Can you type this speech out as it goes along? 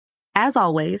As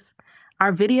always,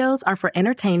 our videos are for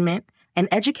entertainment and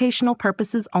educational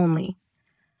purposes only.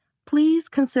 Please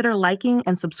consider liking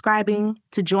and subscribing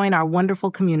to join our wonderful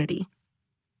community.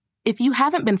 If you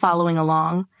haven't been following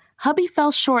along, Hubby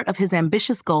fell short of his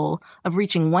ambitious goal of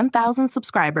reaching 1,000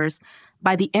 subscribers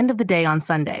by the end of the day on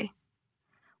Sunday.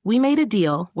 We made a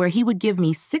deal where he would give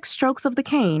me 6 strokes of the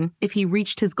cane if he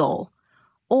reached his goal,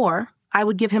 or I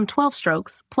would give him 12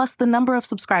 strokes plus the number of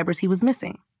subscribers he was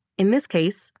missing. In this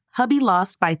case, Hubby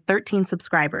lost by 13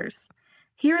 subscribers.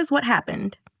 Here is what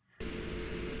happened.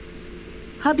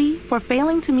 Hubby, for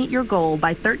failing to meet your goal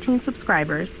by 13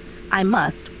 subscribers, I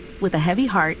must, with a heavy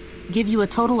heart, give you a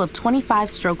total of 25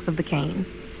 strokes of the cane.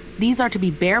 These are to be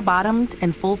bare-bottomed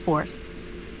and full force.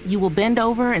 You will bend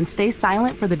over and stay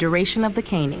silent for the duration of the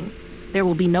caning. There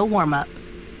will be no warm-up.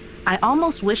 I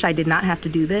almost wish I did not have to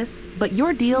do this, but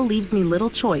your deal leaves me little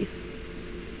choice.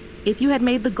 If you had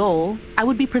made the goal, I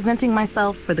would be presenting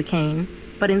myself for the cane,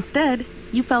 but instead,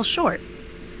 you fell short.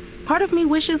 Part of me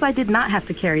wishes I did not have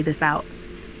to carry this out,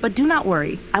 but do not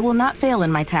worry, I will not fail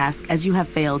in my task as you have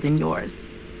failed in yours.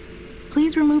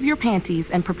 Please remove your panties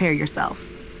and prepare yourself.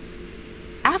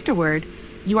 Afterward,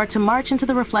 you are to march into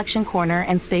the reflection corner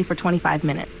and stay for 25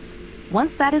 minutes.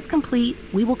 Once that is complete,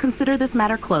 we will consider this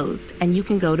matter closed and you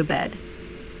can go to bed.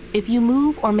 If you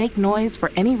move or make noise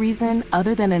for any reason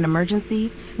other than an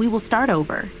emergency, we will start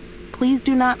over. Please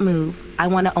do not move. I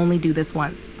want to only do this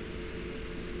once.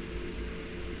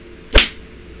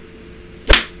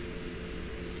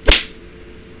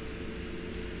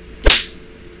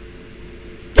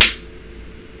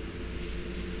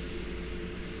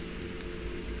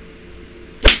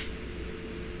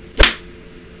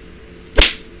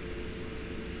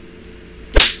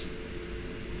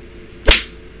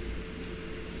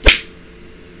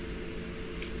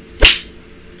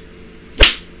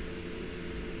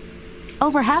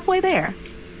 Over halfway there.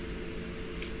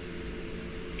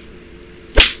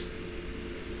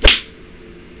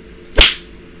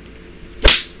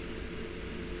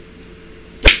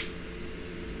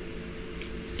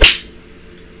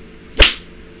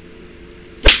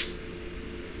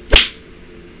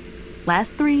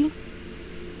 Last 3.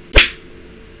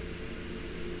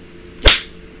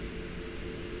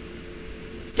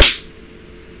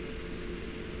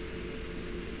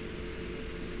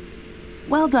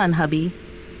 Well done, Hubby.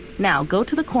 Now go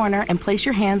to the corner and place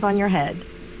your hands on your head.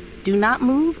 Do not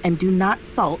move and do not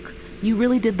sulk. You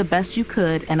really did the best you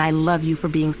could, and I love you for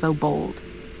being so bold.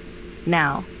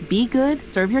 Now, be good,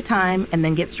 serve your time, and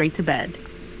then get straight to bed.